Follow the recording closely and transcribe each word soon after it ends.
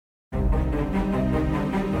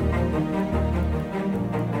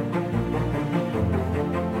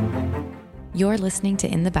You're listening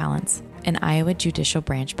to In the Balance, an Iowa Judicial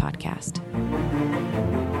Branch podcast.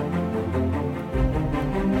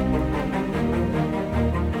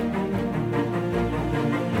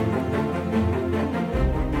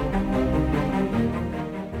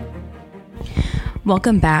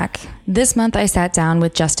 Welcome back. This month I sat down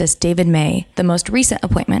with Justice David May, the most recent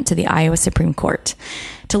appointment to the Iowa Supreme Court.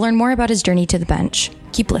 To learn more about his journey to the bench,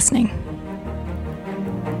 keep listening.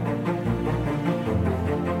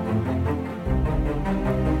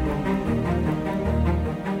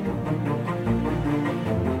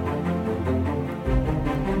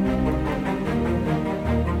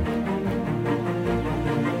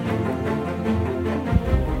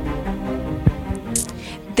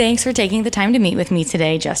 Thanks for taking the time to meet with me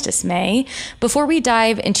today, Justice May. Before we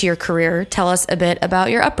dive into your career, tell us a bit about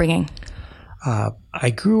your upbringing. I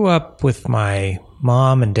grew up with my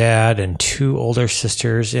mom and dad and two older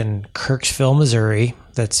sisters in Kirksville, Missouri.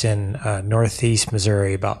 That's in northeast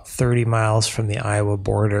Missouri, about 30 miles from the Iowa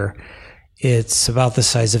border. It's about the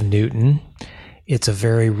size of Newton. It's a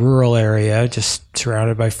very rural area, just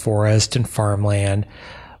surrounded by forest and farmland.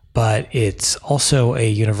 But it's also a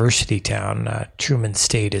university town. Truman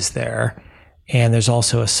State is there. And there's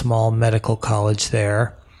also a small medical college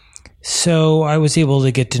there. So I was able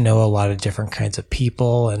to get to know a lot of different kinds of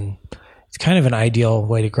people, and it's kind of an ideal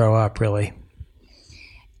way to grow up, really.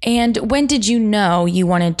 And when did you know you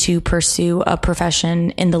wanted to pursue a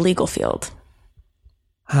profession in the legal field?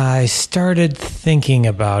 I started thinking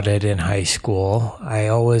about it in high school. I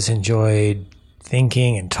always enjoyed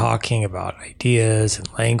thinking and talking about ideas and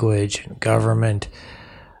language and government,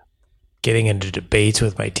 getting into debates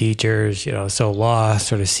with my teachers, so law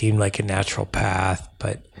sort of seemed like a natural path.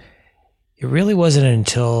 But it really wasn't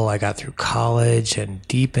until I got through college and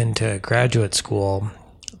deep into graduate school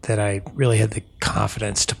that I really had the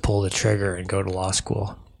confidence to pull the trigger and go to law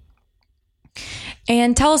school.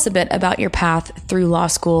 And tell us a bit about your path through law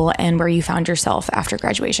school and where you found yourself after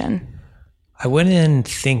graduation. I went in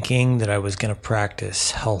thinking that I was going to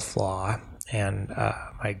practice health law, and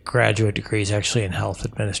my graduate degree is actually in health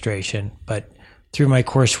administration. But through my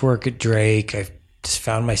coursework at Drake, I just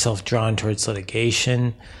found myself drawn towards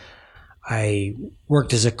litigation. I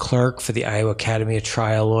worked as a clerk for the Iowa Academy of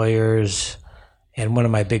Trial Lawyers, and one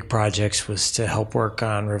of my big projects was to help work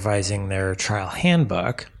on revising their trial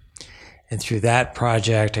handbook. And through that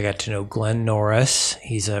project, I got to know Glenn Norris.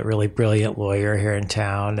 He's a really brilliant lawyer here in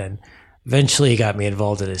town, and eventually he got me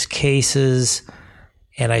involved in his cases.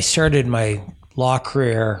 And I started my law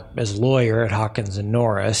career as a lawyer at Hawkins &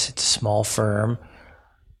 Norris. It's a small firm.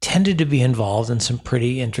 Tended to be involved in some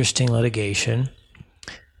pretty interesting litigation.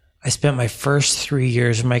 I spent my first 3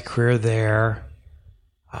 years of my career there.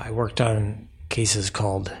 I worked on cases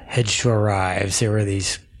called Hedge to Arrives. There were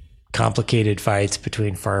these complicated fights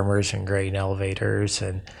between farmers and grain elevators.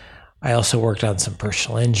 And I also worked on some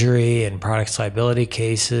personal injury and products liability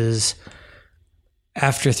cases.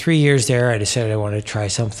 After 3 years there, I decided I wanted to try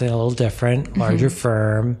something a little different, larger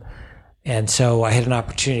firm. And so I had an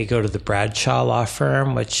opportunity to go to the Bradshaw Law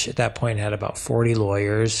Firm, which at that point had about 40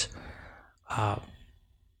 lawyers.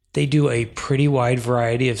 They do a pretty wide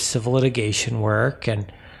variety of civil litigation work,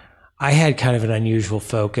 and I had kind of an unusual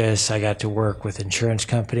focus. I got to work with insurance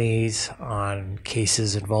companies on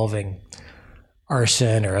cases involving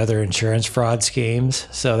arson or other insurance fraud schemes.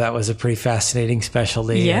 So that was a pretty fascinating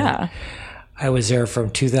specialty. Yeah. And I was there from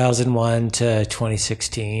 2001 to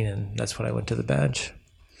 2016, and that's when I went to the bench.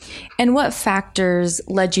 And what factors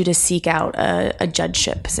led you to seek out a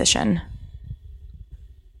judgeship position?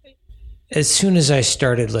 As soon as I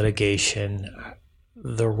started litigation,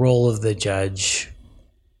 the role of the judge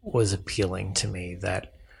was appealing to me.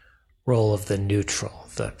 That role of the neutral,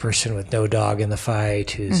 the person with no dog in the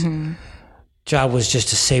fight, whose job was just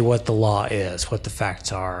to say what the law is, what the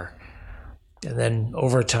facts are. And then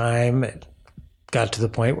over time, it got to the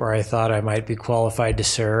point where I thought I might be qualified to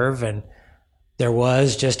serve. And there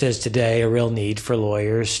was, just as today, a real need for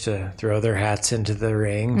lawyers to throw their hats into the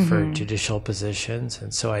ring for judicial positions.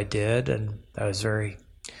 And so I did, and I was very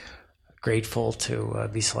grateful to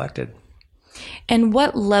be selected. And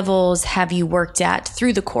what levels have you worked at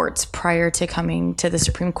through the courts prior to coming to the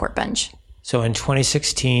Supreme Court bench? So in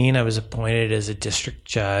 2016, I was appointed as a district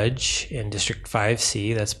judge in District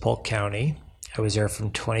 5C, that's Polk County. I was there from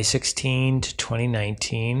 2016 to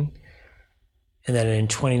 2019. And then in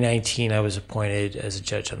 2019, I was appointed as a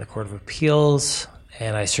judge on the Court of Appeals,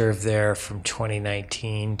 and I served there from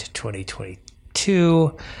 2019 to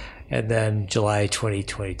 2022. And then July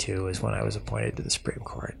 2022 is when I was appointed to the Supreme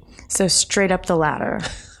Court. So straight up the ladder.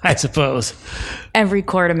 I suppose. Every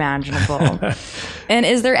court imaginable. And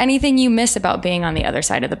is there anything you miss about being on the other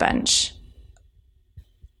side of the bench?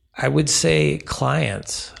 I would say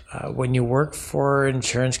clients. When you work for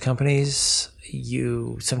insurance companies,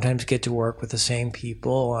 you sometimes get to work with the same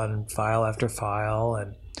people on file after file,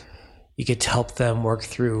 and you get to help them work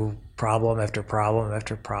through problem after problem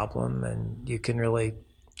after problem, and you can really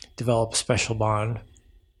develop a special bond.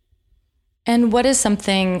 And what is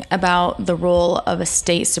something about the role of a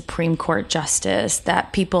state Supreme Court justice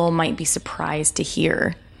that people might be surprised to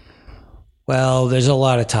hear? Well, there's a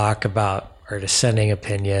lot of talk about our dissenting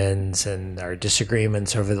opinions and our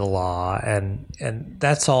disagreements over the law, and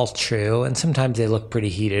that's all true. And sometimes they look pretty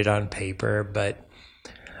heated on paper, but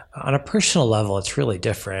on a personal level, it's really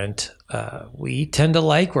different. We tend to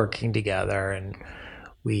like working together, and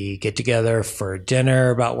we get together for dinner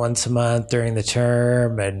about once a month during the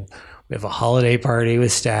term, and we have a holiday party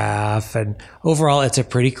with staff, and overall, it's a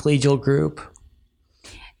pretty collegial group.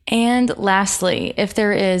 And lastly, if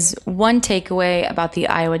there is one takeaway about the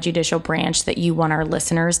Iowa Judicial Branch that you want our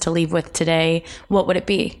listeners to leave with today, what would it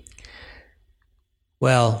be?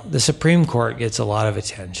 Well, the Supreme Court gets a lot of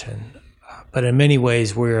attention, but in many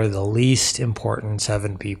ways, we are the least important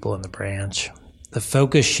 7 people in the branch. The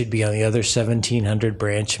focus should be on the other 1,700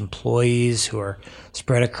 branch employees who are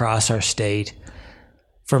spread across our state.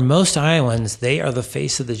 For most Iowans, they are the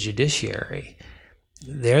face of the judiciary.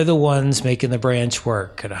 They're the ones making the branch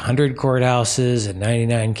work at 100 courthouses and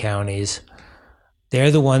 99 counties. They're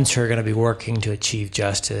the ones who are going to be working to achieve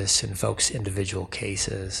justice in folks' individual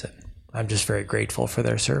cases. And I'm just very grateful for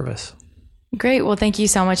their service. Great. Well, thank you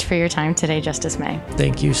so much for your time today, Justice May.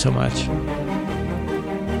 Thank you so much.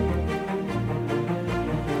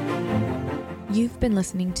 You've been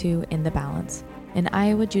listening to In the Balance, an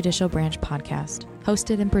Iowa Judicial Branch podcast,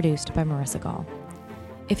 hosted and produced by Marissa Gall.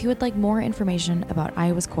 If you would like more information about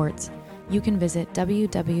Iowa's courts, you can visit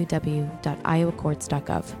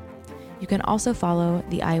www.iowacourts.gov. You can also follow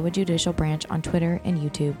the Iowa Judicial Branch on Twitter and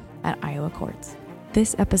YouTube at Iowa Courts.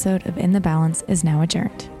 This episode of In the Balance is now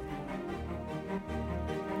adjourned.